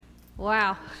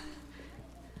Wow.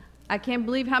 I can't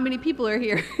believe how many people are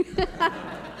here.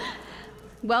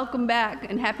 Welcome back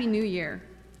and Happy New Year.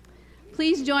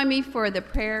 Please join me for the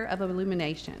prayer of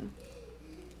illumination.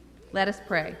 Let us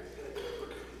pray.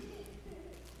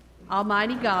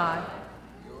 Almighty God,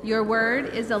 your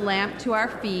word is a lamp to our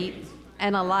feet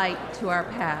and a light to our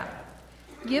path.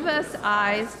 Give us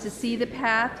eyes to see the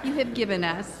path you have given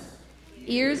us,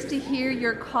 ears to hear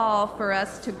your call for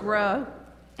us to grow,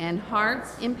 and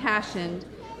hearts impassioned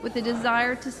with the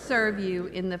desire to serve you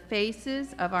in the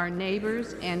faces of our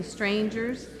neighbors and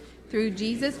strangers. Through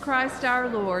Jesus Christ our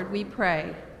Lord, we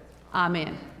pray.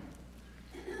 Amen.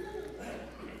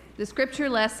 The scripture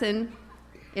lesson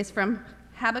is from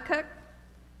Habakkuk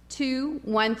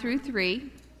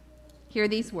 2:1-3. Hear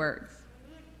these words.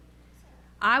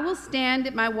 I will stand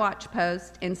at my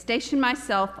watchpost and station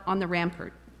myself on the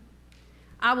rampart.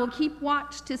 I will keep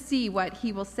watch to see what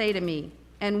he will say to me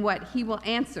and what he will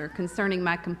answer concerning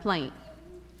my complaint.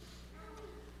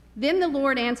 Then the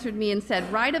Lord answered me and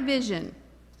said, write a vision,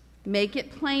 make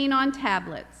it plain on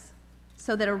tablets,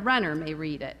 so that a runner may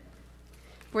read it.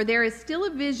 For there is still a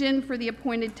vision for the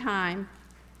appointed time.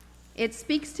 It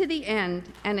speaks to the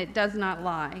end, and it does not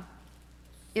lie.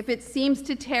 If it seems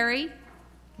to tarry,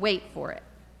 wait for it.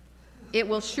 It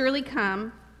will surely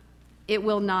come. It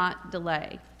will not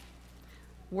delay.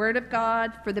 Word of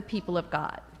God for the people of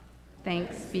God.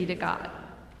 Thanks be to God.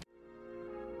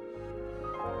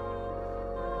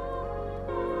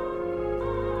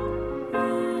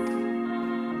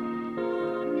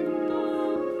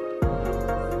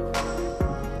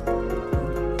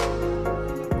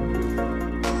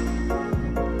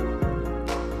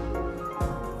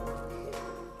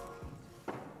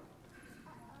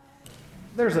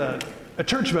 There's a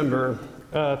church member,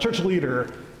 a church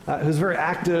leader, who's very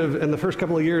active in the first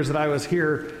couple of years that I was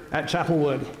here at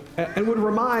Chapelwood, and would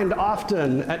remind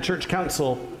often at church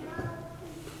council,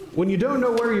 when you don't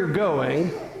know where you're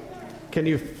going, can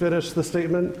you finish the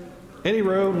statement? Any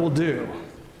road will do.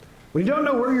 When you don't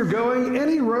know where you're going,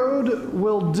 any road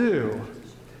will do.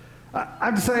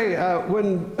 I'd say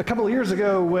when a couple of years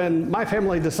ago, when my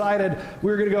family decided we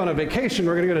were going to go on a vacation,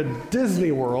 we were going to go to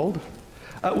Disney World,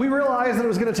 we realized that it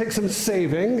was going to take some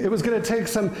saving, it was going to take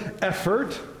some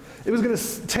effort, it was going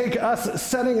to take us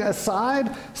setting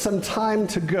aside some time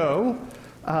to go,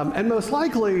 and most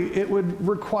likely it would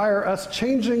require us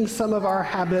changing some of our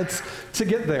habits to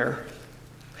get there.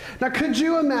 Now, could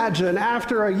you imagine,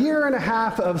 after a year and a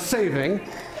half of saving,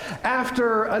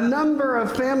 after a number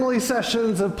of family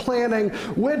sessions of planning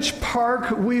which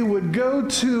park we would go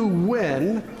to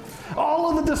when,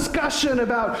 all of the discussion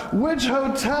about which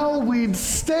hotel we'd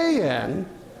stay in,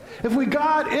 if we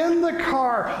got in the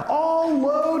car, all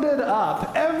loaded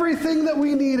up, everything that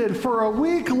we needed for a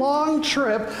week-long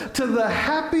trip to the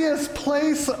happiest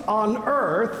place on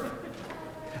earth,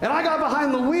 and I got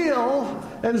behind the wheel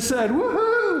and said,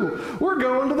 woohoo, we're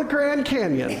going to the Grand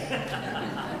Canyon.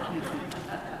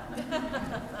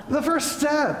 The first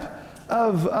step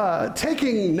of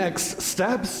taking next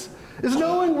steps is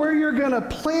knowing where you're going to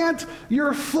plant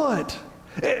your foot.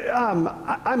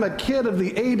 I'm a kid of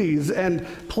the 80s and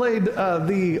played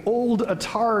the old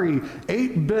Atari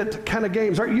 8-bit kind of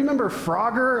games. Right? You remember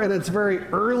Frogger in its very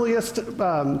earliest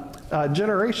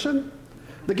generation?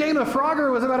 The game of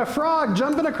Frogger was about a frog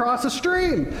jumping across a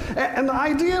stream. And the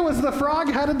idea was the frog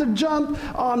had to jump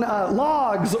on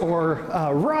logs or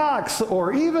rocks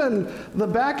or even the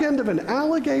back end of an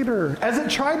alligator as it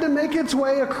tried to make its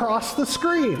way across the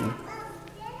screen.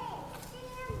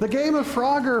 The game of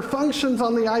Frogger functions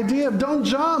on the idea of don't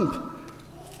jump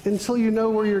until you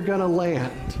know where you're going to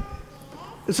land.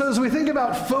 And so as we think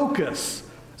about focus,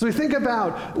 as we think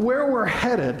about where we're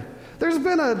headed, there's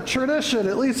been a tradition,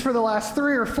 at least for the last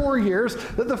 3 or 4 years,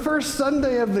 that the first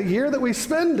Sunday of the year that we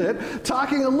spend it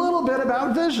talking a little bit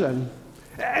about vision.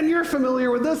 And you're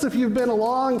familiar with this if you've been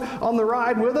along on the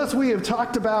ride with us. We have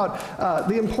talked about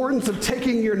the importance of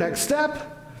taking your next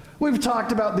step. We've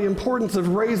talked about the importance of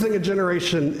raising a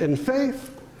generation in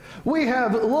faith. We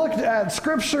have looked at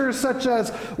scriptures such as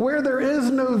where there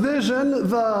is no vision,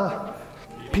 the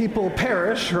people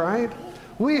perish, right?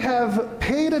 We have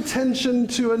paid attention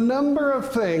to a number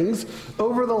of things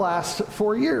over the last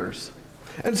 4 years.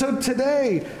 And so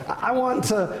today, I want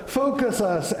to focus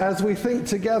us as we think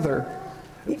together.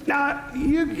 Now,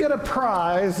 you get a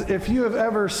prize if you have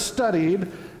ever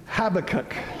studied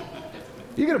Habakkuk.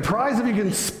 You get a prize if you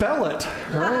can spell it,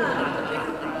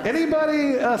 right?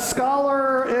 Anybody a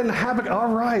scholar in Habakkuk?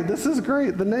 All right, this is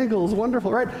great. The Nagel's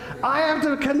wonderful, right? I have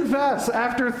to confess,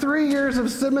 after 3 years of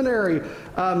seminary,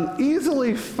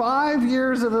 easily 5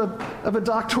 years of a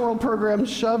doctoral program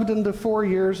shoved into 4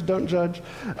 years, don't judge.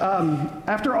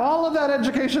 After all of that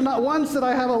education, not once did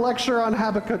I have a lecture on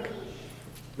Habakkuk.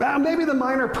 Maybe the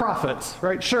minor prophets,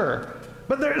 right? Sure.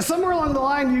 But somewhere along the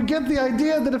line, you get the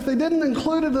idea that if they didn't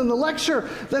include it in the lecture,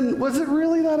 then was it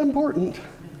really that important?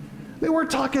 I mean, we're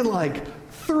talking like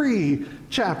 3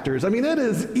 chapters. I mean, it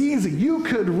is easy. You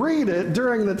could read it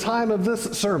during the time of this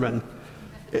sermon.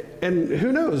 And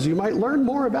who knows, you might learn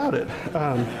more about it.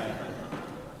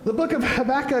 The book of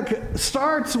Habakkuk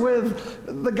starts with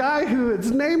the guy who it's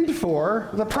named for,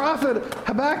 the prophet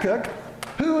Habakkuk,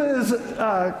 who is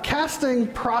casting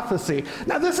prophecy.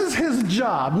 Now, this is his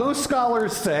job. Most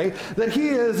scholars say that he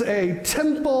is a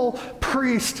temple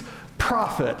priest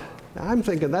prophet. Now, I'm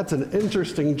thinking that's an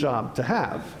interesting job to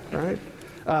have, right?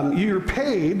 You're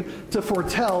paid to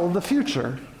foretell the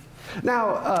future.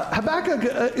 Now,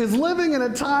 Habakkuk is living in a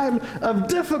time of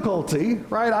difficulty,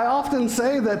 right? I often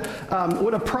say that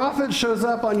when a prophet shows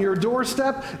up on your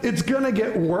doorstep, it's going to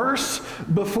get worse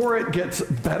before it gets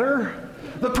better.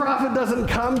 The prophet doesn't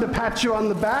come to pat you on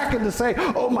the back and to say,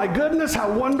 oh my goodness,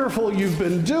 how wonderful you've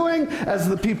been doing as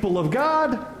the people of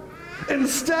God.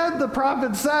 Instead, the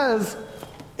prophet says,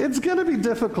 it's going to be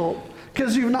difficult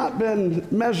because you've not been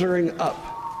measuring up.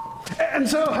 And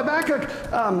so Habakkuk,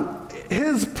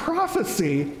 his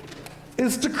prophecy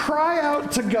is to cry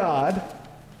out to God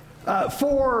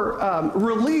for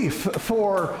relief,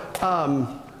 for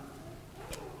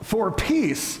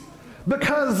peace.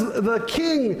 Because the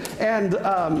king and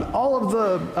all of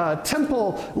the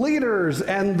temple leaders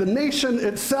and the nation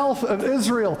itself of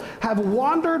Israel have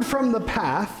wandered from the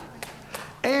path,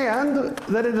 and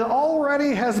that it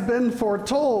already has been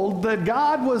foretold that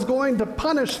God was going to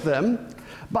punish them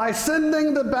by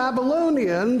sending the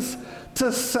Babylonians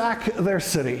to sack their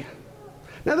city.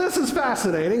 Now, this is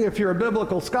fascinating if you're a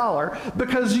biblical scholar,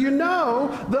 because you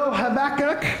know, though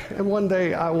Habakkuk, and one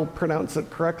day I will pronounce it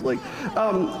correctly,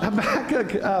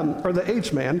 Habakkuk, or the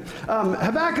H-man,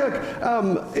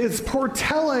 Habakkuk is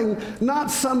foretelling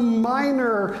not some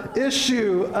minor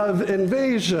issue of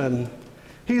invasion.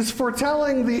 He's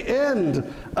foretelling the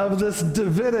end of this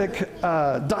Davidic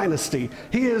dynasty.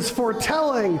 He is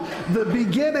foretelling the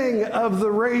beginning of the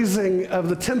raising of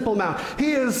the Temple Mount.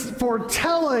 He is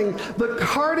foretelling the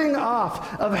carting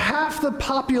off of half the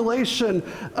population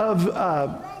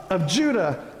of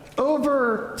Judah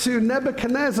over to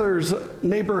Nebuchadnezzar's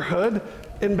neighborhood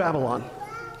in Babylon.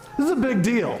 This is a big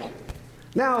deal.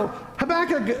 Now,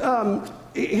 Habakkuk,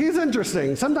 he's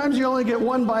interesting. Sometimes you only get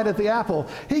one bite at the apple.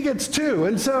 He gets 2.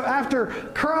 And so after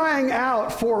crying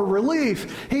out for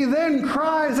relief, he then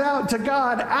cries out to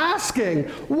God asking,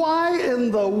 why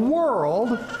in the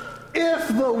world, if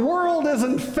the world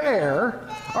isn't fair,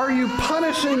 are you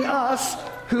punishing us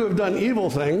who have done evil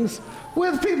things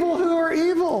with people who are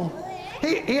evil?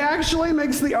 He actually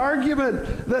makes the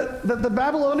argument that the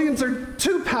Babylonians are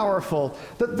too powerful,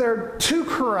 that they're too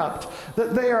corrupt,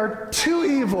 that they are too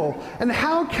evil. And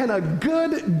how can a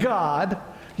good God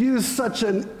use such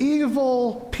an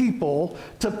evil people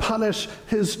to punish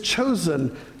his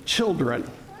chosen children?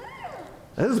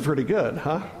 This is pretty good,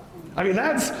 huh? I mean,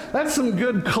 that's some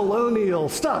good colonial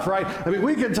stuff, right? I mean,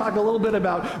 we could talk a little bit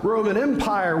about Roman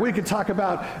Empire. We could talk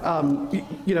about,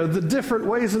 the different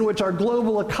ways in which our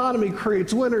global economy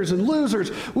creates winners and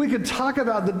losers. We could talk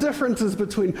about the differences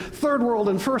between third world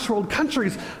and first world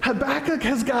countries. Habakkuk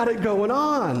has got it going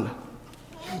on.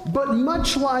 But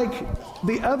much like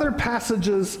the other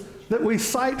passages that we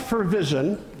cite for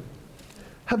vision,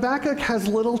 Habakkuk has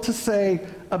little to say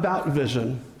about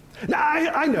vision. Now,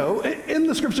 I know, in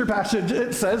the scripture passage,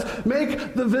 it says,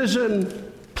 make the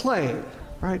vision plain,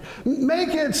 right?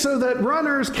 Make it so that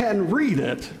runners can read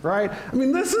it, right? I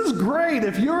mean, this is great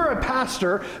if you're a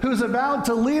pastor who's about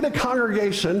to lead a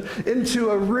congregation into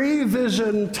a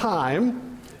revision time.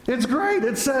 It's great.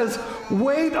 It says,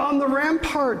 wait on the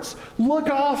ramparts. Look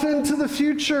off into the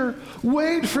future.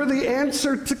 Wait for the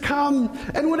answer to come.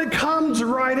 And when it comes,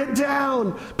 write it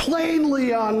down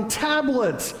plainly on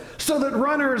tablets so that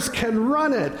runners can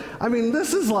run it. I mean,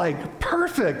 this is like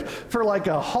perfect for like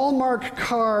a Hallmark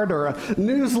card or a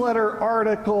newsletter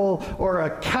article or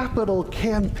a capital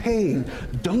campaign.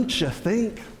 Don't you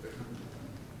think?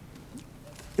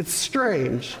 It's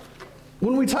strange.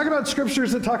 When we talk about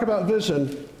scriptures that talk about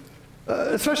vision,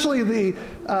 especially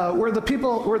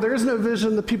where there is no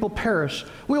vision, the people perish.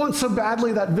 We want so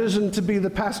badly that vision to be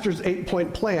the pastor's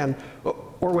 8-point plan.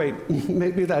 Or wait,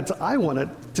 maybe I want it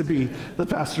to be the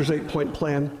pastor's 8-point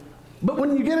plan. But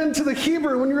when you get into the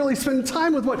Hebrew, when you really spend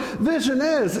time with what vision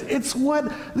is, it's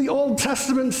what the Old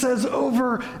Testament says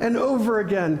over and over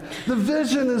again. The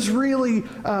vision is really,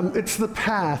 it's the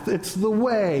path, it's the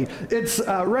way, it's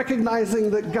recognizing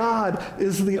that God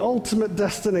is the ultimate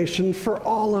destination for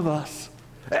all of us.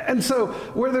 And so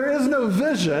where there is no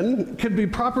vision could be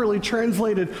properly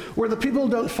translated where the people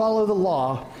don't follow the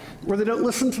law, where they don't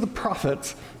listen to the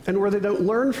prophets, and where they don't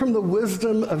learn from the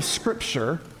wisdom of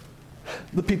Scripture,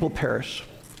 the people perish.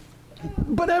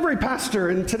 But every pastor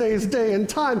in today's day and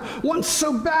time wants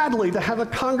so badly to have a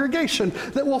congregation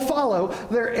that will follow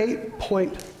their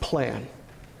 8-point plan.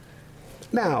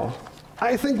 Now,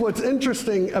 I think what's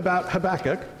interesting about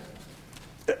Habakkuk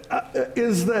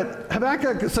is that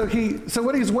Habakkuk, so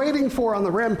what he's waiting for on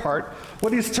the rampart,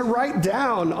 what he's to write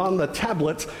down on the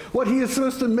tablets, what he is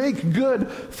supposed to make good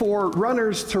for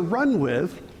runners to run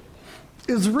with,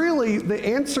 is really the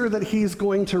answer that he's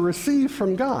going to receive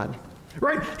from God,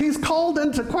 right? He's called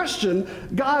into question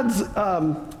God's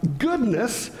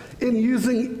goodness in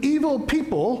using evil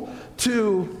people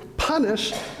to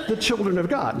punish the children of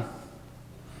God.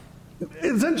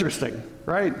 It's interesting,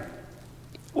 right?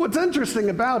 What's interesting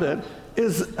about it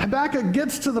is Habakkuk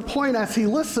gets to the point as he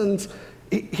listens,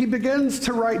 he begins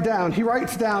to write down. He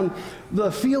writes down the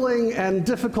feeling and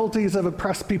difficulties of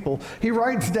oppressed people. He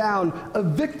writes down a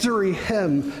victory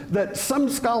hymn that some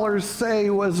scholars say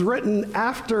was written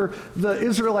after the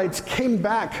Israelites came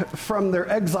back from their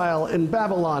exile in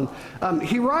Babylon.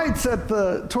 He writes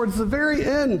towards the very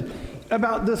end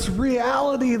about this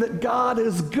reality that God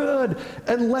is good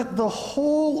and let the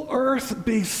whole earth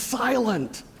be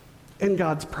silent in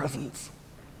God's presence.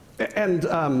 And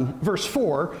verse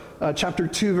 4, chapter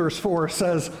 2, verse 4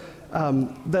 says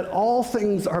that all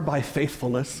things are by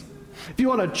faithfulness. If you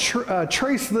want to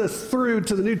trace this through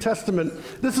to the New Testament,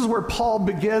 this is where Paul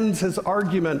begins his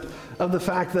argument of the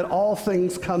fact that all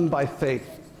things come by faith,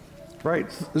 right?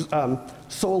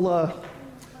 Sola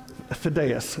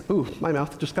fideus. Ooh, my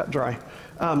mouth just got dry.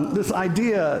 This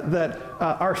idea that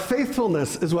our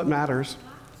faithfulness is what matters.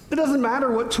 It doesn't matter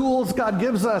what tools God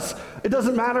gives us. It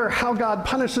doesn't matter how God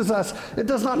punishes us. It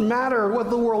does not matter what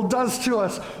the world does to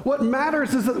us. What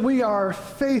matters is that we are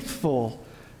faithful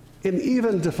in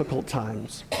even difficult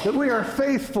times, that we are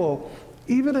faithful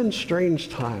even in strange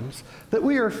times, that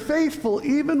we are faithful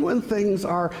even when things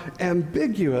are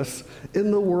ambiguous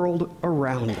in the world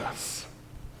around us.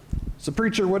 So,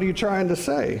 preacher, what are you trying to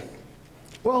say?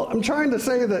 Well, I'm trying to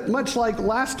say that much like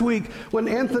last week when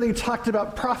Anthony talked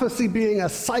about prophecy being a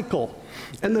cycle,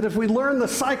 and that if we learn the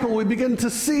cycle, we begin to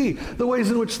see the ways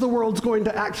in which the world's going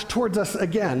to act towards us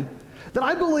again, that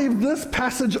I believe this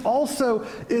passage also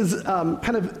is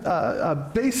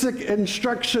basic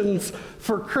instructions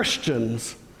for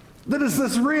Christians. That is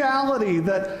this reality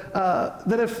that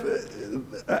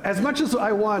if, as much as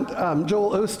I want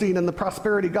Joel Osteen and the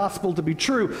prosperity gospel to be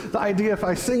true, the idea if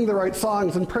I sing the right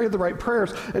songs and pray the right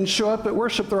prayers and show up at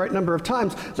worship the right number of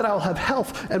times, that I'll have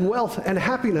health and wealth and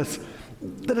happiness,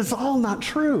 that is all not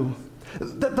true.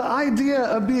 That the idea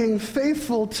of being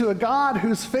faithful to a God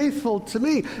who's faithful to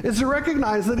me is to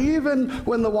recognize that even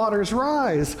when the waters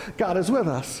rise, God is with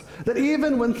us. That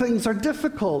even when things are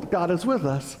difficult, God is with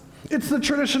us. It's the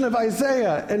tradition of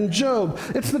Isaiah and Job.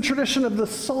 It's the tradition of the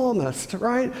psalmist,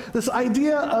 right? This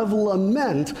idea of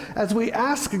lament as we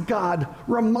ask God,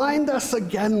 remind us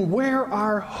again where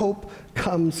our hope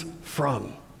comes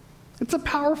from. It's a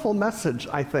powerful message,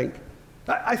 I think.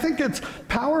 I think it's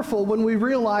powerful when we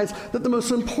realize that the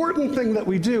most important thing that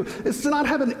we do is to not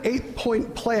have an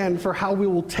 8-point plan for how we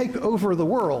will take over the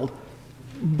world,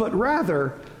 but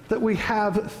rather that we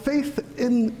have faith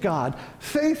in God,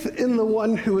 faith in the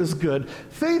one who is good,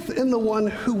 faith in the one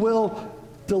who will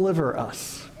deliver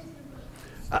us.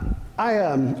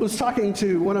 I was talking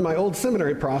to one of my old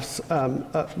seminary profs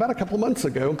about a couple months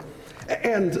ago,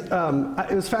 and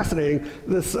it was fascinating.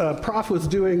 This prof was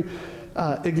doing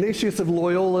Ignatius of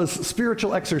Loyola's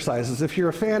spiritual exercises. If you're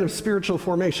a fan of spiritual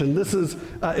formation, this is,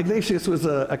 Ignatius was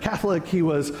a Catholic. He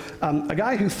was a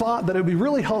guy who thought that it would be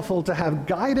really helpful to have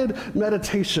guided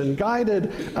meditation,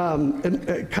 guided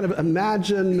kind of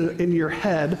imagine in your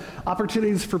head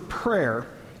opportunities for prayer.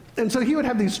 And so he would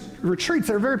have these retreats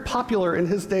that are very popular in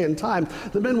his day and time.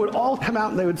 The men would all come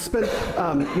out and they would spend,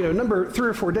 3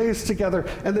 or 4 days together,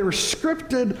 and they were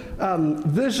scripted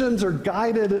visions or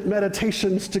guided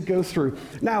meditations to go through.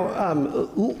 Now,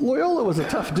 Loyola was a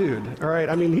tough dude, all right?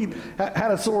 I mean, he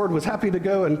had a sword, was happy to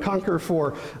go and conquer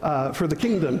for the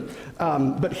kingdom.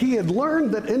 But he had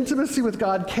learned that intimacy with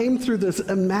God came through this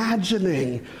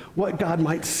imagining what God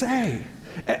might say.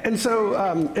 And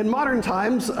so in modern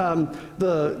times,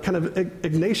 the kind of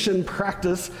Ignatian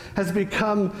practice has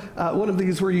become one of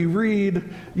these where you read,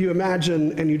 you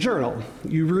imagine, and you journal.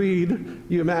 You read,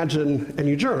 you imagine, and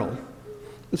you journal.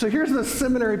 And so here's the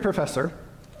seminary professor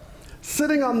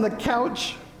sitting on the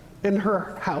couch in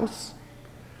her house,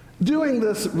 doing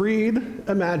this read,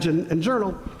 imagine, and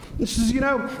journal. And she says,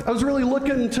 I was really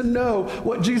looking to know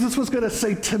what Jesus was going to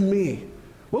say to me.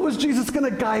 What was Jesus going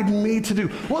to guide me to do?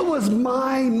 What was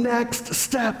my next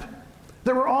step?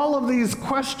 There were all of these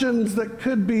questions that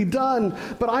could be done,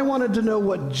 but I wanted to know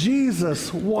what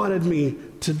Jesus wanted me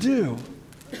to do.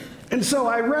 And so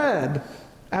I read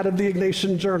out of the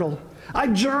Ignatian journal. I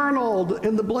journaled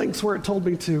in the blanks where it told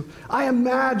me to. I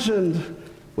imagined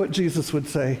what Jesus would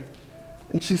say.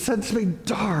 And she said to me,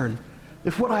 darn,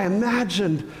 if what I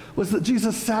imagined was that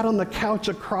Jesus sat on the couch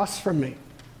across from me,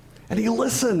 and he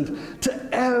listened to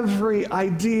every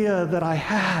idea that I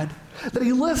had, that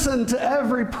he listened to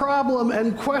every problem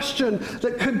and question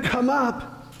that could come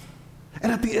up.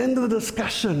 And at the end of the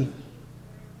discussion,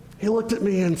 he looked at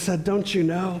me and said, don't you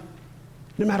know,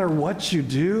 no matter what you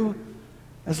do,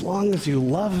 as long as you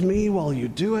love me while you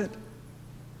do it,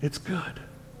 it's good.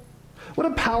 What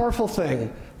a powerful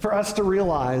thing for us to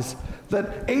realize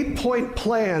that 8-point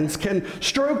plans can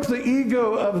stroke the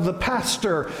ego of the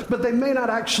pastor, but they may not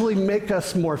actually make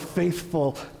us more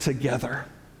faithful together.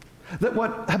 That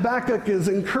what Habakkuk is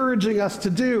encouraging us to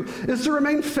do is to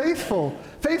remain faithful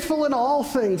in all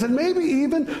things, and maybe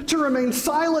even to remain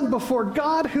silent before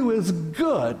God who is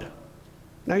good.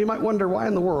 Now you might wonder, why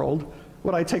in the world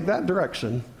would I take that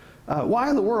direction? Why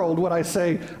in the world would I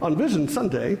say on Vision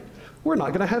Sunday, we're not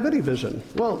going to have any vision?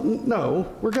 Well, no,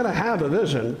 we're going to have a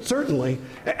vision, certainly.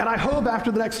 And I hope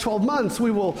after the next 12 months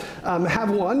we will have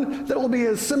one that will be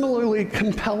as similarly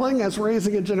compelling as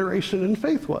Raising a Generation in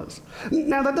Faith was.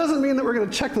 Now, that doesn't mean that we're going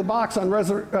to check the box on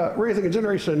Raising a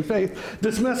Generation in Faith,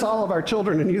 dismiss all of our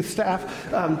children and youth staff,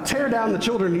 tear down the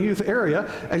children and youth area,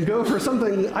 and go for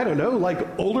something, I don't know, like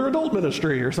older adult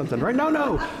ministry or something, right?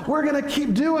 No. We're going to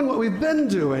keep doing what we've been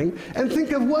doing and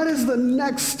think of what is the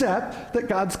next step that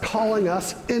God's calling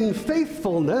us in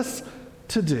faithfulness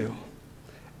to do.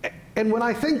 And when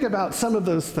I think about some of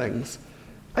those things,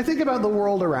 I think about the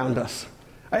world around us.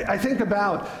 I think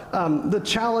about the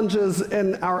challenges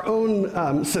in our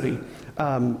own city.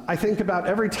 I think about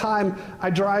every time I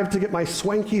drive to get my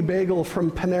swanky bagel from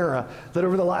Panera, that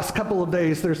over the last couple of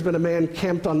days there's been a man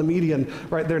camped on the median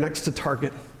right there next to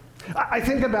Target. I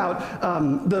think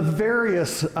about the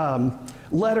various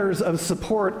letters of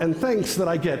support and thanks that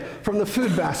I get from the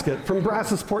Food Basket, from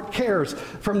Brazosport Cares,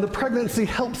 from the Pregnancy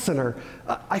Help Center.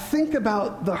 I think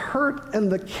about the hurt and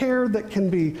the care that can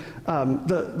be,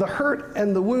 the hurt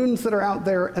and the wounds that are out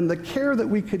there and the care that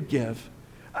we could give.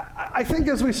 I think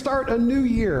as we start a new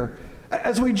year,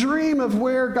 as we dream of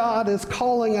where God is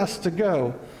calling us to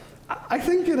go, I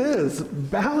think it is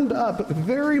bound up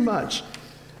very much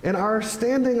in our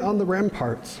standing on the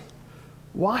ramparts,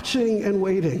 watching and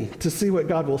waiting to see what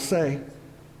God will say.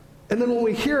 And then when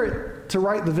we hear it, to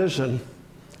write the vision,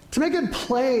 to make it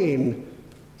plain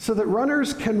so that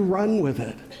runners can run with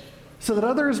it, so that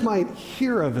others might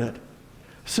hear of it,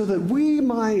 so that we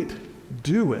might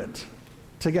do it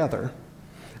together.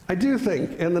 I do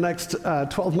think in the next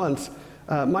 12 months,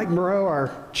 Mike Moreau,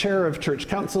 our chair of church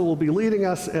council, will be leading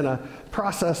us in a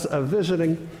process of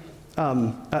visioning.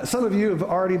 Some of you have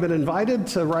already been invited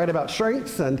to write about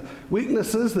strengths and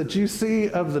weaknesses that you see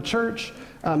of the church.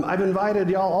 I've invited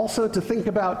y'all also to think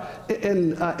about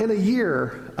in a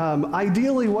year,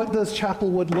 ideally, what does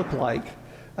Chapelwood look like?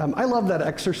 I love that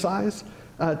exercise,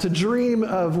 to dream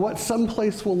of what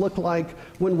someplace will look like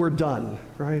when we're done,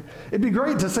 right? It'd be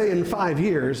great to say in 5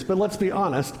 years, but let's be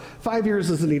honest, 5 years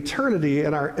is an eternity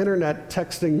in our internet,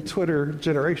 texting, Twitter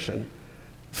generation.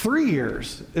 3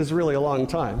 years is really a long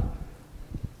time.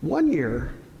 1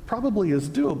 year probably is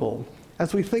doable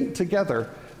as we think together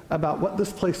about what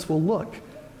this place will look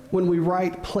when we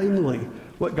write plainly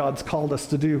what God's called us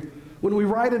to do, when we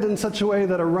write it in such a way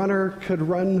that a runner could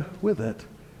run with it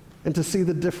and to see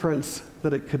the difference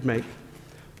that it could make.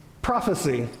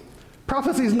 Prophecy.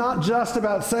 Prophecy is not just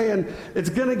about saying it's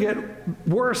going to get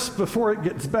worse before it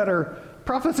gets better.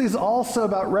 Prophecy is also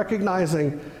about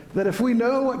recognizing that if we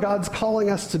know what God's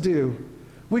calling us to do,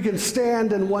 we can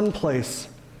stand in one place,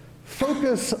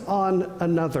 focus on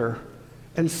another,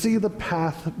 and see the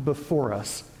path before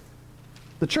us.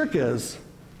 The trick is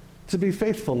to be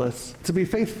faithful.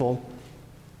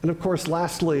 And of course,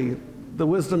 lastly, the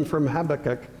wisdom from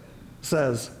Habakkuk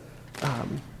says,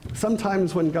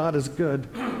 sometimes when God is good,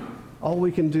 all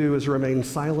we can do is remain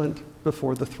silent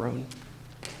before the throne.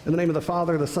 In the name of the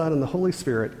Father, the Son, and the Holy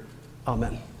Spirit,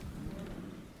 Amen.